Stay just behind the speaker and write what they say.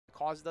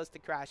caused us to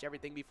crash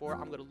everything before.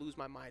 I'm going to lose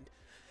my mind.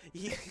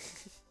 Bugzvii!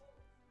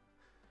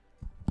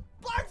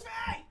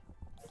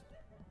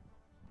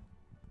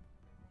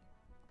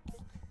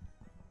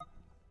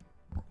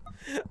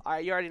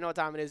 Alright, you already know what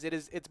time it is.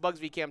 It's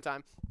Bugzvii cam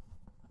time.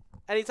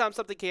 Anytime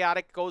something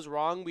chaotic goes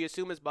wrong, we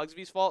assume it's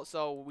Bugzvii's fault,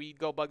 so we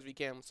go Bugzvii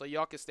cam. So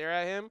y'all can stare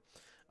at him.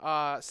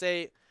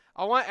 Say,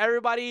 I want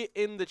everybody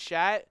in the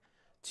chat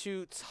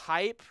to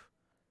type,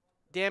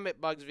 damn it,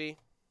 Bugzvii.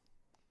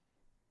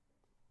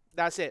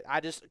 That's it.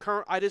 I just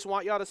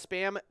want y'all to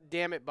spam,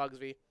 damn it,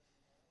 Bugzvii.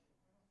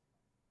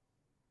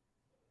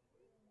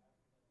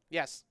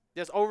 Yes.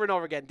 Just over and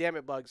over again. Damn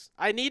it, Bugs.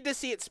 I need to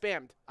see it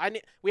spammed.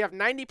 We have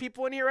 90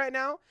 people in here right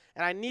now,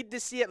 and I need to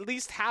see at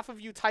least half of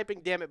you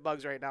typing damn it,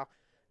 Bugs right now.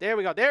 There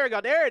we go. There we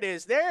go. There it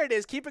is. There it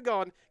is. Keep it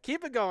going.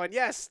 Keep it going.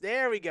 Yes.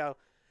 There we go.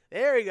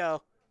 There we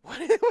go. What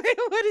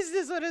is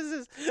this? What is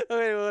this?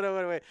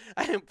 Wait.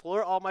 I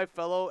implore all my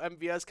fellow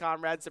MVS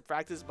comrades to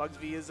practice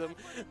Bugzviism.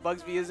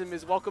 Bugzviism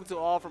is welcome to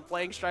all, from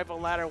playing Stripe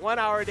on ladder 1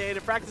 hour a day to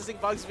practicing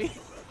Bugzvii.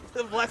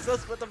 To bless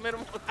us with the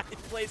minimum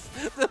 9th place,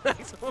 the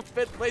maximum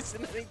 5th place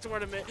in any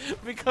tournament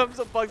becomes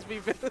a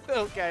Bugzvii.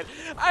 Okay.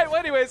 Alright, well,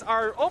 anyways,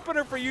 our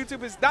opener for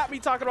YouTube is not me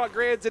talking about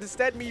grands, and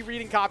instead me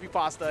reading copy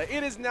pasta.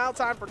 It is now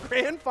time for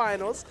grand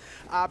finals.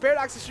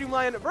 Paradox and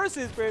Streamline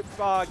versus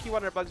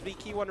KEY1DR Bugzvii.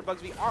 KEY1DR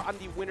Bugzvii are on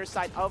the winner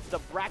side of the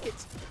bracket.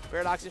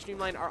 Paradox and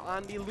Streamline are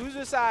on the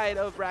loser side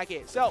of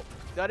bracket. So,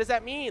 what does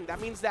that mean?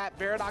 That means that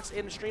Paradox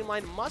and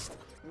Streamline must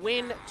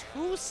win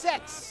 2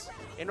 sets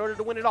in order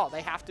to win it all.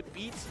 They have to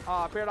beat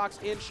Paradox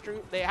in Stream.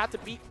 They have to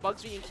beat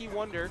Bugzvii and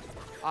KEY1DR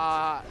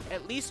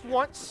at least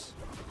once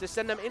to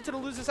send them into the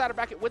loser side of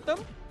bracket with them,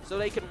 so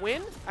they can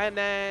win. And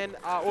then,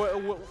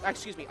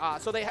 excuse me,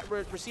 so they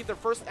receive their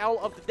first L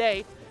of the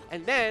day,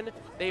 and then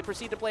they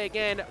proceed to play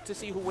again to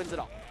see who wins it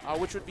all,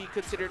 which would be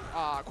considered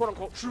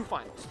quote-unquote true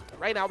finals.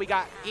 Right now, we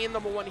got game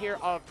number 1 here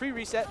of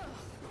pre-reset.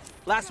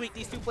 Last week,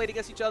 these two played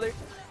against each other.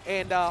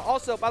 And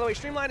also, by the way,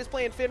 Streamline is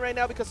playing Finn right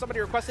now because somebody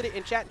requested it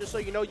in chat, just so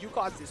you know, you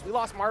caused this. We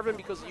lost Marvin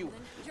because you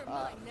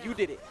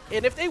did it.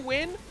 And if they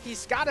win,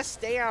 he's got to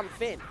stay on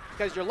Finn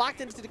because you're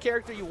locked into the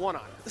character you won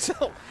on.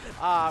 So,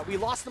 we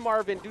lost the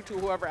Marvin due to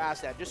whoever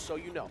asked that, just so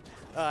you know.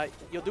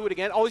 You'll do it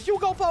again. Oh, it's you,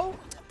 GoPo!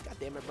 God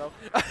damn it, bro.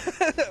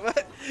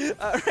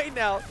 But, right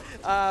now,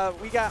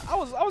 we got, I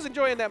was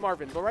enjoying that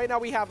Marvin, but right now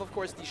we have, of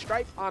course, the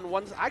Stripe on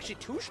one, actually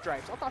 2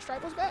 Stripes. I thought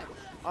Stripe was bad.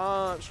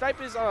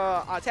 Stripe is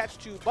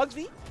attached to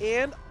Bugzvii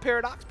and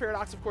Paradox.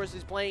 Paradox, of course,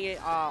 is playing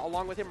it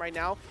along with him right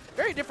now.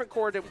 Very different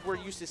core that we're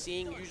used to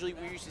seeing. Usually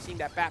we're used to seeing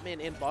that Batman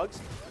and Bugs,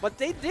 but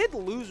they did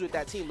lose with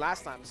that team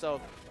last time,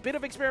 so bit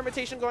of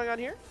experimentation going on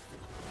here.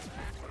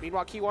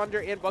 Meanwhile,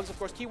 KEY1DR and Bugs, of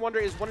course,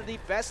 KEY1DR is one of the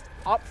best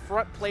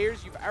up-front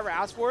players you've ever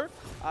asked for.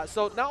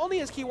 So not only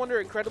is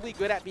KEY1DR incredibly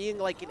good at being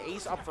like an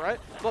ace up front,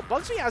 but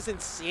Bugzvii has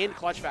insane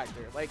clutch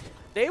factor. Like,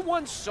 they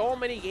won so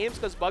many games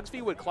because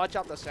Bugzvii would clutch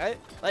out the set.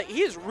 Like,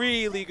 he is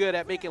really good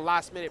at making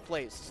last-minute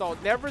plays. So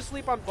never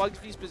sleep on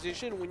Bugzvii's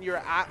position when you're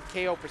at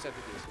KO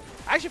percentages.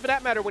 Actually, for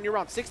that matter, when you're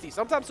around 60,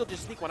 sometimes he'll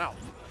just sneak one out.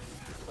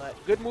 But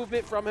good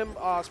movement from him.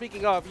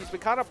 Speaking of, he's been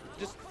kind of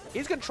just...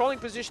 He's controlling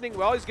positioning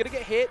well. He's going to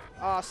get hit.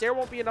 Sarah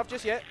won't be enough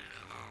just yet.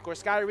 Of course,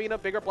 Sky Arena,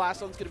 bigger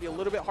blast zone's going to be a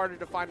little bit harder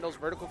to find those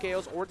vertical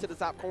KOs or to the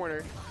top corner.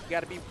 You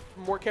got to be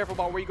more careful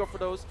about where you go for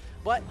those.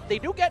 But they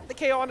do get the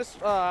KO on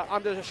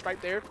the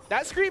Stripe there.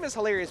 That scream is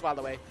hilarious, by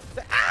the way.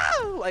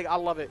 Ow! Like, I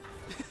love it.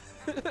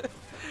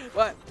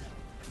 But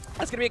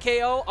that's going to be a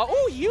KO.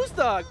 Oh, he used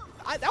the...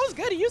 that was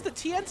good. He used the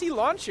TNT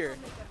launcher.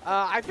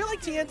 I feel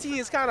like TNT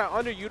is kind of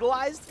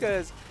underutilized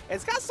because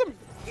it's got some...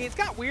 It's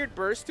got weird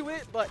burst to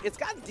it, but it's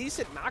got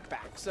decent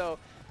knockback. So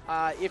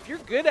if you're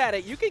good at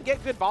it, you can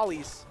get good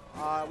volleys,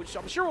 which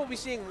I'm sure we'll be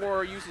seeing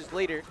more uses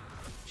later.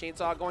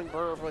 Chainsaw going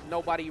burr with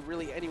nobody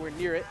really anywhere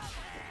near it.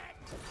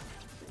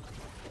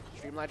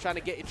 Streamline trying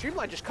to get...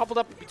 Streamline just coupled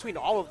up between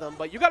all of them,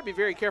 but you got to be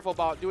very careful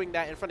about doing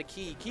that in front of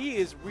Key. Key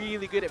is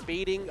really good at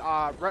baiting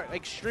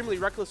extremely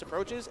reckless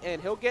approaches,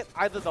 and he'll get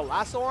either the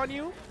lasso on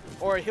you,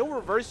 or he'll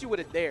reverse you with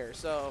a dare.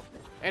 So...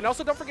 And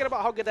also, don't forget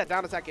about how good that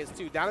down attack is,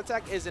 too. Down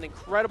attack is an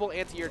incredible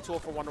anti-air tool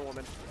for Wonder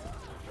Woman.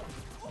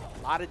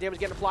 A lot of damage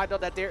getting applied, though.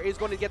 That dare is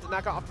going to get the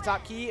knockout off the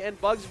top. Key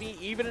and Bugzvii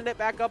evening it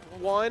back up.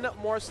 One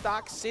more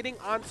stock sitting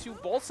onto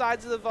both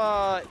sides of,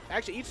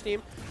 actually, each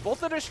team.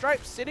 Both of their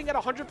stripes sitting at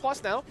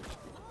 100+ now.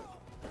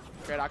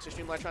 Paradox and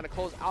Streamline trying to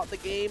close out the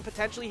game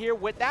potentially here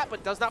with that,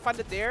 but does not find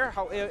the dare.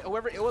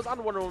 However, it was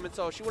on Wonder Woman,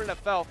 so she wouldn't have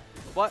fell.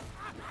 But...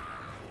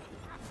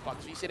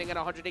 Bugzvii sitting at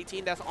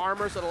 118. That's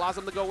armor, so it allows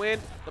him to go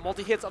in. The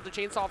multi-hits of the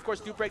chainsaw, of course,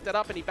 do break that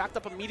up, and he backed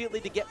up immediately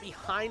to get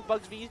behind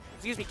Bugzvii.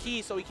 Excuse me,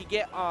 Key, so he could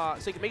get,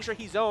 so he can make sure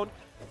he's zoned.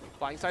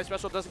 Flying side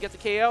special doesn't get the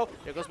KO.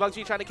 There goes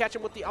Bugzvii trying to catch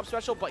him with the up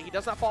special, but he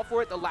does not fall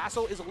for it. The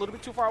lasso is a little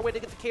bit too far away to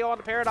get the KO on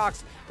the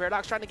Paradox.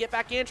 Paradox trying to get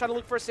back in, trying to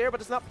look for a Sarah,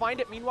 but does not find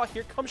it. Meanwhile,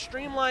 here comes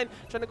Streamline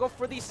trying to go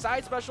for these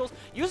side specials.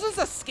 Uses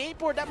a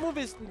skateboard. That move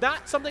is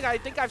not something I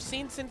think I've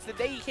seen since the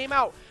day he came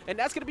out, and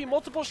that's going to be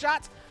multiple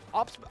shots.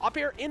 Up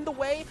here in the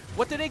way.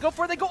 What did they go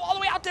for? They go all the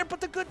way out there,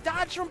 but the good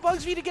dodge from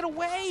Bugzvii to get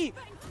away.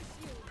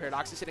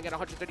 Paradox is sitting at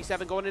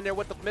 137, going in there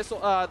with the missile,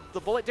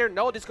 the bullet there.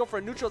 No, just go for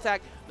a neutral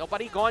attack.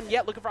 Nobody gone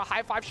yet. Looking for a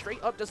high five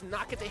straight up. Does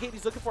not get the hit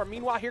he's looking for.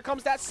 Meanwhile, here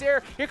comes that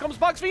Sarah. Here comes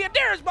Bugzvii, and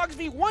there's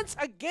Bugzvii once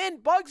again.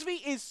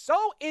 Bugzvii is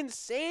so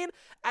insane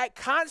at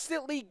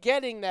constantly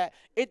getting that.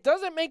 It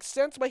doesn't make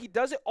sense, but he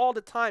does it all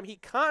the time. He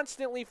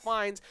constantly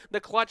finds the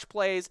clutch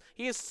plays.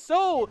 He is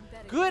so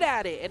good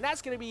at it, and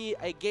that's going to be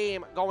a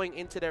game going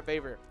into their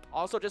favor.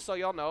 Also, just so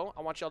y'all know,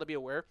 I want y'all to be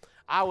aware,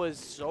 I was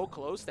so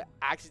close to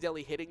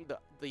accidentally hitting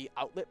the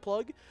outlet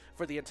plug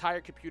for the entire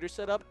computer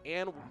setup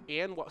and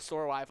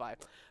store Wi-Fi.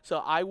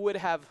 So I would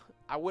have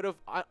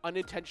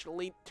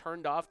unintentionally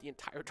turned off the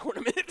entire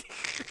tournament.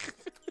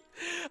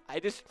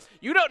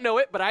 You don't know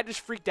it, but I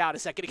just freaked out a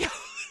second ago.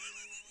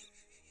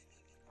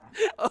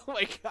 Oh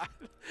my god.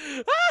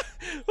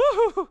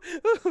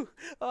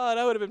 Oh,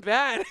 that would have been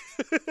bad.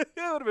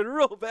 That would have been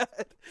real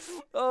bad.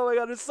 Oh my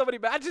god, there's so many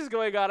matches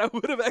going on. I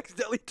would have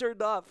accidentally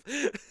turned off.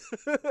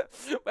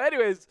 But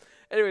anyways,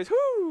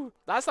 whoo.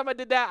 Last time I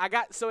did that, I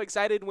got so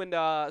excited when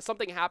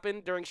something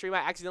happened during stream. I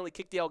accidentally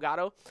kicked the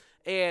Elgato.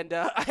 And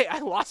I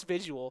lost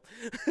visual.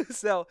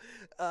 So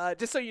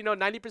just so you know,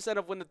 90%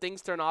 of when the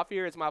things turn off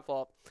here is my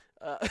fault.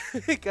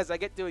 Because I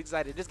get too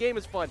excited. This game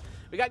is fun.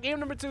 We got game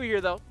number 2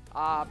 here, though.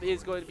 It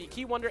is going to be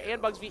KEY1DR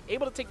and Bugzvii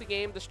able to take the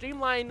game. The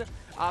Streamline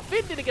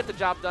Finn didn't get the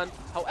job done.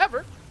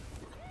 However,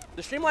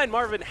 the Streamline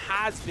Marvin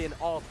has been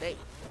all day.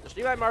 The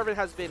Streamline Marvin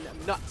has been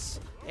nuts.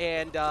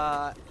 And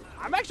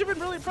I'm actually been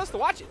really impressed to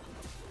watch it.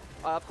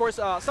 Of course,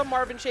 some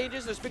Marvin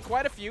changes. There's been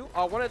quite a few.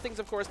 One of the things,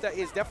 of course, that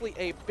is definitely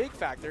a big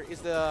factor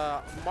is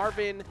the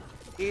Marvin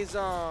is,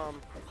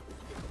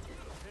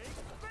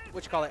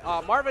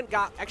 Marvin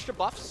got extra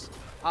buffs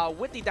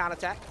with the down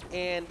attack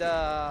and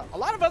a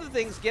lot of other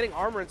things, getting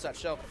armor and such.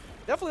 So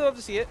definitely love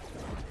to see it.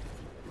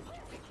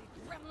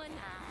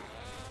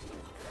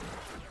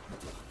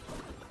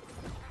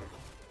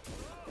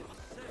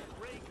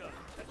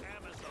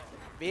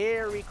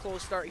 Very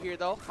close start here,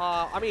 though.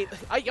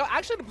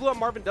 Actually, the blue on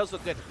Marvin does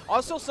look good.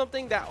 Also,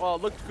 something that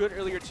looked good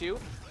earlier, too.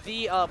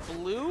 The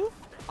blue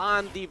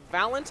on the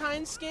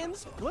Valentine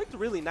skins looked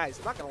really nice.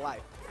 I'm not going to lie.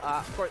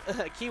 Of course,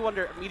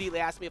 KEY1DR immediately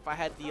asked me if I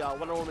had the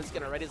Wonder Woman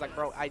skin already. He's like,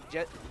 bro,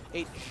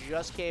 it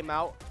just came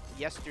out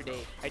yesterday.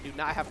 I do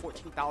not have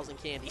 14,000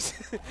 candies.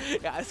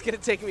 Yeah, it's going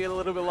to take me a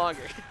little bit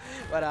longer.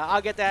 But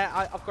I'll get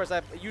that. Of course,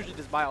 I usually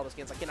just buy all the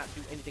skins. I cannot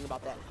do anything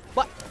about that.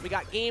 But we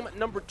got game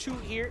number 2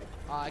 here.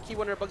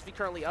 KEY1DR and Bugzvii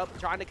currently up,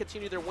 trying to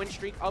continue their win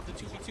streak of the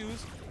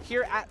 2v2s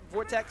here at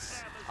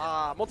Vortex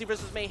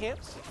MultiVersus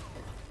Mayhems.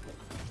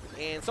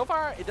 And so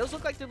far, it does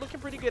look like they're looking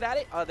pretty good at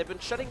it. They've been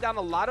shutting down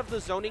a lot of the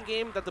zoning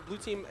game that the blue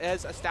team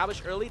has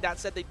established early. That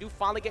said, they do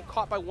finally get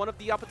caught by one of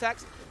the up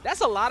attacks.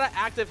 That's a lot of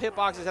active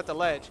hitboxes at the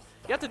ledge.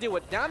 You have to deal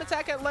with down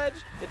attack at ledge.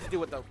 You have to deal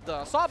with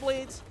the saw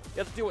blades. You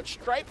have to deal with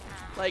stripe.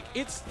 Like,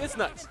 it's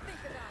nuts.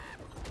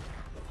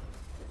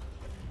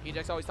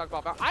 EJX always talk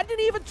about Valentine. I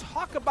didn't even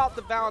talk about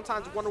the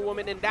Valentine's Wonder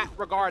Woman in that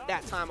regard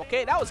that time,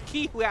 okay? That was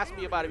Key who asked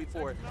me about it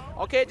before.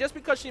 Okay, just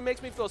because she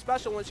makes me feel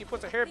special when she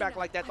puts her hair back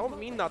like that don't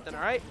mean nothing,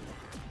 all right?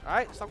 All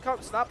right, stop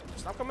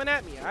coming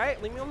at me, all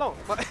right? Leave me alone.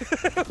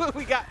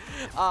 We got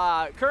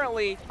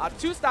currently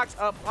 2 stocks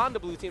up on the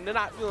blue team. They're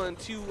not feeling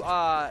too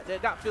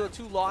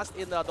lost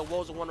in the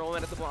woes of Wonder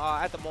Woman at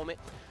the moment.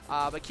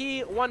 But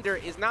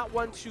KEY1DR is not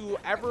one to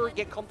ever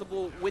get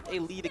comfortable with a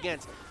lead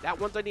against. That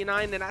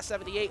 139 and that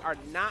 78 are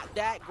not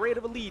that great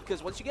of a lead,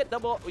 because once you get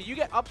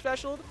up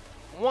specialed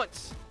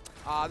once,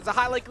 there's a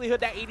high likelihood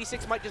that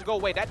 86 might just go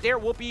away. That dare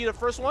will be the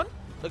first one.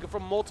 Looking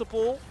for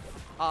multiple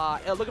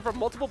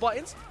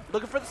buttons.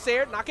 Looking for the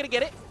Sair, not gonna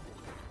get it.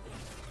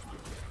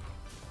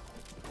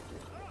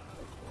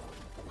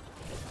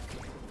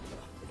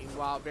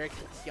 Meanwhile,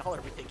 y'all are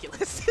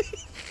ridiculous.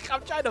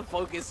 I'm trying to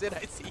focus in.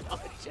 I see y'all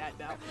in chat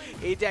now.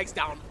 Ajax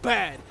down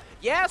bad.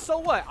 Yeah, so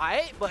what?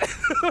 Alright, but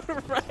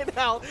right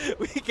now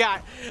we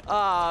got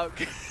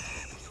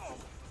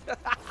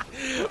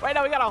right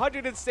now we got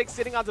 106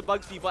 sitting onto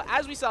Bugzvii, but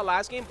as we saw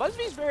last game,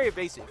 Bugzvii is very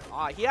evasive.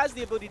 He has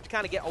the ability to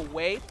kind of get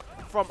away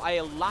from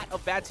a lot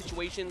of bad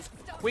situations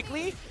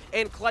quickly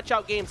and clutch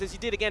out games, as he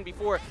did again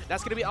before.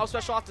 That's going to be out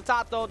special off the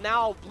top, though.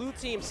 Now blue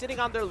team sitting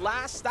on their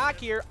last stock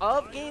here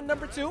of game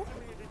number 2.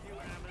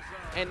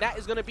 And that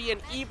is going to be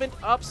an even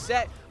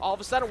upset. All of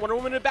a sudden, Wonder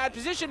Woman in a bad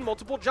position.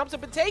 Multiple jumps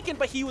have been taken,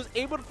 but he was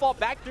able to fall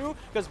back through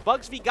because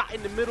Bugzvii got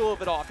in the middle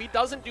of it all. If he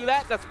doesn't do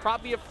that, that's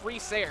probably a free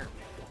Sair.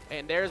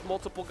 And there's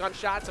multiple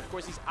gunshots. Of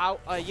course, he's out.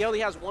 He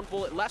only has 1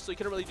 bullet left, so he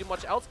couldn't really do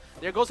much else.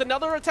 There goes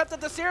another attempt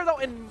at the Sair, though,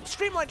 and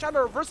Streamline trying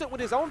to reverse it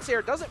with his own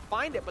Sair. Doesn't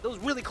find it, but it was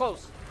really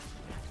close.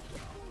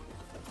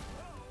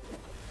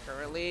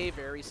 Currently,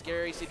 very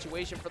scary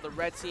situation for the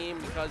red team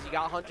because you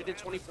got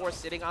 124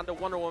 sitting on the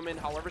Wonder Woman.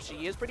 However,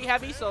 she is pretty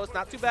heavy, so it's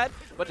not too bad.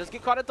 But just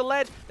get caught at the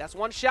ledge. That's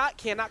 1 shot.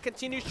 Cannot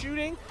continue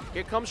shooting.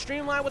 Here comes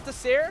Streamline with the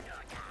Sair.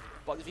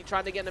 Bugzvii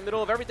trying to get in the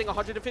middle of everything.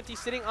 150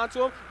 sitting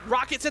onto him.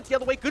 Rocket sent the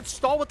other way. Good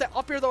stall with that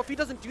up air, though. If he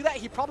doesn't do that,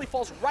 he probably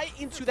falls right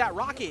into that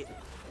rocket.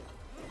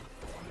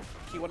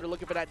 KEY1DR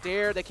looking for that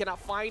dare. They cannot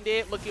find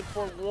it. Looking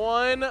for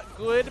one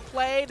good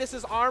play. This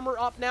is Armor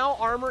up now.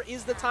 Armor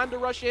is the time to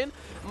rush in.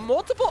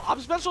 Multiple up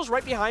specials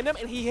right behind him,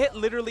 and he hit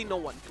literally no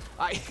one.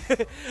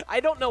 I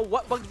don't know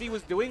what Bugzvii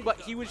was doing, but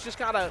he was just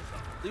kind of,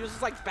 he was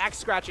just like back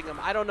scratching him.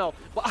 I don't know.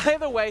 But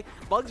either way,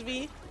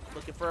 Bugzvii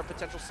looking for a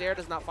potential Sarah,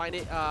 does not find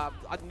it. A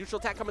neutral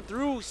attack coming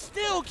through.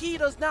 Still, Key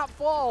does not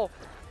fall.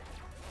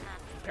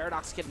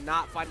 Paradox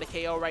cannot find the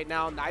KO right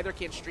now. Neither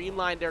can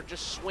Streamline. They're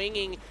just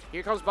swinging.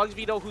 Here comes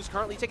Bugzvii, though, who's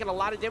currently taking a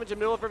lot of damage in the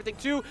middle of everything,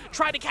 too.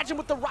 Trying to catch him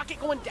with the rocket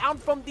going down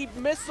from the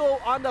missile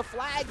on the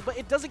flag, but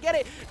it doesn't get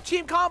it.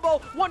 Team combo,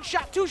 1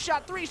 shot, 2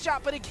 shot, 3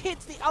 shot, but it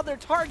hits the other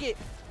target.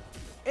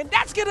 And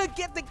that's going to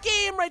get the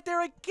game right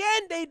there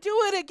again. They do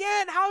it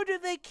again. How do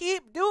they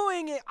keep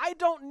doing it? I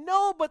don't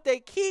know, but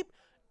they keep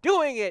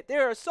doing it. They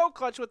are so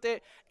clutch with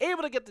it,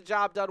 able to get the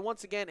job done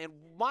once again. And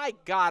my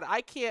God,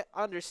 I can't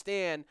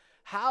understand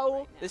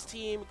how this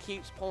team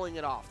keeps pulling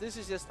it off. This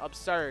is just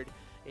absurd.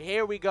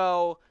 Here we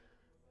go.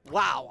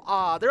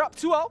 Wow. They're up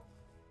 2-0.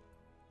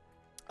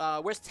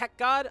 Where's Tech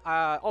God?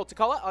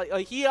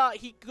 Takoa.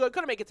 He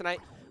couldn't make it tonight.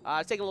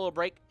 Taking a little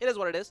break. It is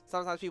what it is.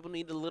 Sometimes people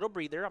need a little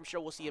breather. I'm sure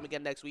we'll see him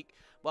again next week.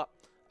 But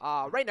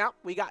right now,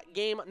 we got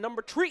game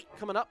number 3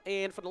 coming up.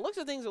 And from the looks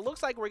of things, it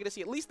looks like we're going to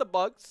see at least the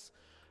bugs.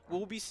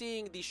 We'll be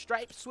seeing the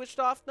stripe switched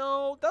off.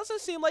 No,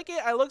 doesn't seem like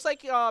it. It looks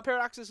like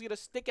Paradox is going to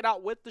stick it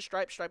out with the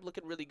stripe. Stripe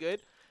looking really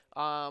good.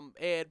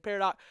 And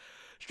Paradox,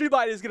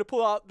 Streamline is going to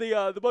pull out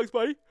the Bugs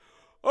Bunny.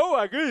 Oh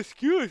my goodness,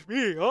 excuse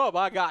me. Oh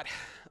my God.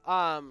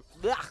 But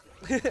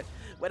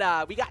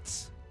we got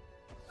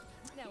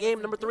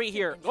game number 3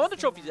 here. Going to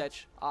Trophy's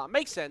Edge.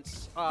 Makes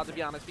sense, to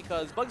be honest,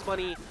 because Bugs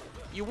Bunny,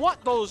 you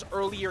want those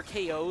earlier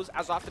KOs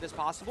as often as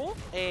possible,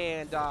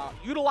 and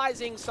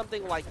utilizing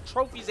something like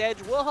Trophy's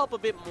Edge will help a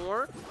bit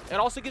more. It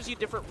also gives you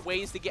different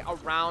ways to get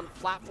around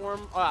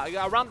platform,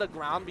 around the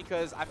ground,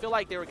 because I feel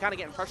like they were kind of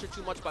getting pressured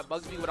too much by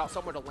Bugzvii without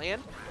somewhere to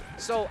land.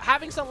 So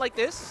having something like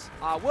this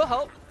will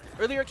help.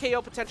 Earlier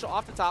KO potential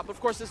off the top. Of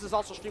course, this is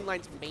also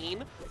Streamline's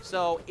main,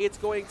 so it's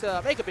going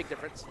to make a big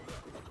difference.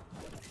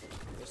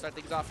 We'll start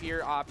things off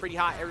here pretty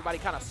hot. Everybody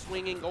kind of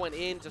swinging, going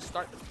in to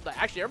start.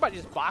 Actually,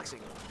 everybody's just boxing.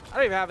 I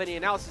don't even have any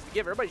analysis to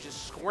give. Everybody's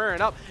just squaring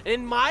up.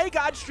 And my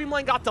God,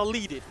 Streamline got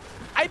deleted.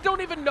 I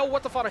don't even know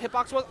what the final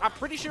hitbox was. I'm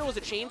pretty sure it was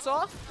a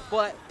chainsaw,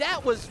 but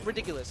that was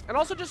ridiculous. And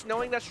also just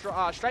knowing that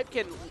Stripe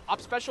can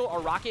up special a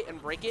rocket and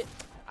break it.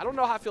 I don't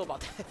know how I feel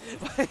about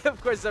that.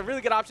 Of course, it's a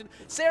really good option.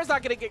 Sarah's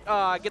not going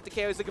to get the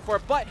KO he's looking for,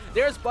 but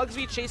there's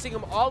Bugzvii chasing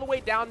him all the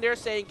way down there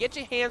saying, get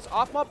your hands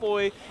off my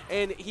boy,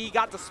 and he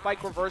got the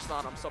spike reversed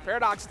on him. So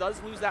Paradox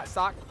does lose that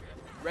stock.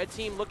 Red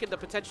team looking to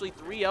potentially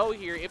 3-0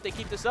 here if they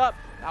keep this up.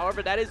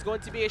 However, that is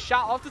going to be a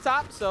shot off the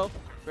top, so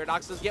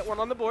Paradox does get one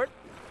on the board.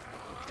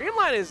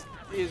 Streamline has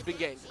been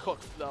getting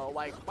cooked, though.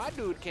 Like, my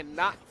dude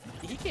cannot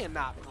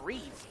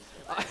breathe.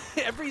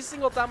 Every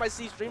single time I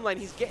see Streamline,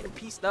 he's getting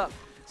pieced up.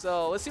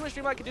 So let's see what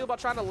Streamline can do about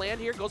trying to land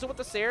here. Goes in with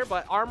the Sair,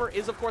 but Armor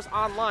is, of course,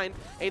 online.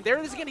 And there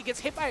it is again. He gets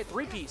hit by a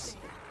 3-piece.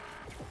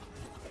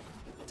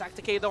 Attack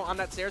decay, though, on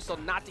that Sair, so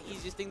not the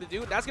easiest thing to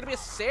do. That's going to be a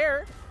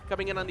Sair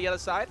coming in on the other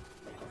side.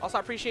 Also,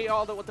 I appreciate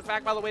all with the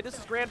fact, by the way, this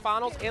is Grand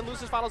Finals and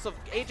Losers Finals of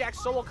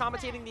Ajax solo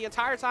commentating the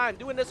entire time,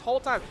 doing this whole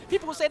time.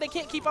 People who say they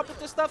can't keep up with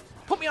this stuff,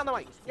 put me on the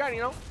mic. You already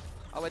know.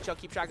 I'll let y'all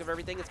keep track of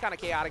everything. It's kind of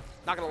chaotic,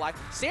 not going to lie.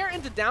 Sair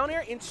into down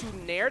air, into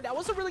Nair. That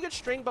was a really good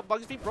string, but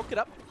Bugzvii broke it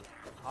up.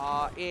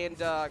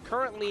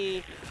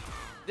 Currently,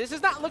 this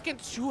is not looking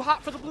too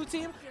hot for the blue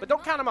team, but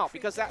don't count them out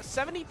because that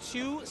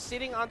 72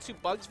 sitting onto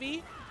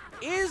Bugzvii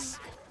is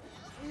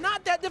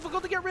not that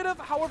difficult to get rid of.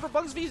 However,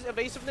 Bugzvii's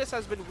evasiveness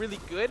has been really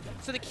good.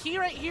 So the key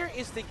right here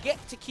is to get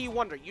to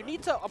KEY1DR. You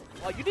need to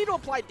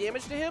apply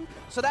damage to him,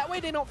 so that way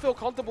they don't feel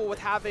comfortable with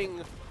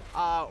having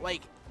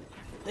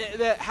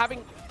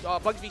having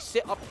Bugzvii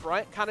sit up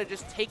front, kind of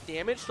just take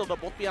damage, so they'll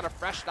both be on a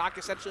fresh stock,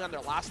 essentially on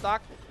their last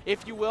stock,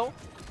 if you will,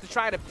 to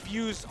try to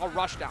fuse a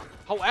rush down.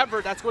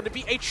 However, that's going to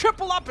be a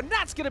triple up, and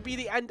that's going to be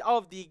the end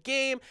of the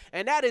game,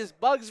 and that is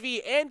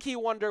Bugzvii and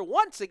KEY1DR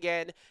once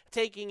again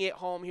taking it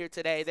home here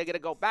today. They're going to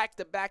go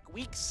back-to-back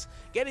weeks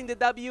getting the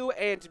W,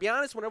 and to be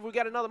honest, whenever we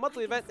got another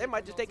monthly event, they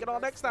might just take it all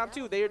next time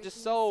too. They're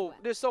just so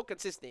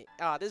consistent.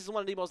 This is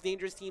one of the most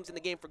dangerous teams in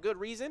the game for good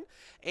reason,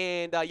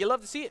 and you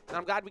love to see it. And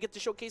I'm glad we get to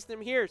showcase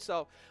them here.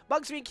 So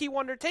Bugzvii and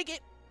KEY1DR take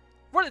it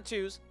for the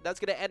 2s. That's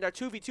going to end our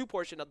 2v2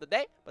 portion of the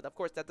day, but of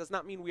course that does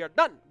not mean we are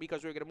done,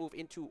 because we're going to move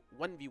into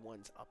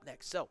 1v1s up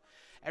next. So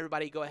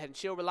everybody go ahead and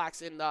chill,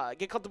 relax, and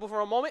get comfortable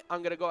for a moment.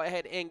 I'm going to go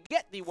ahead and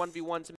get the 1v1s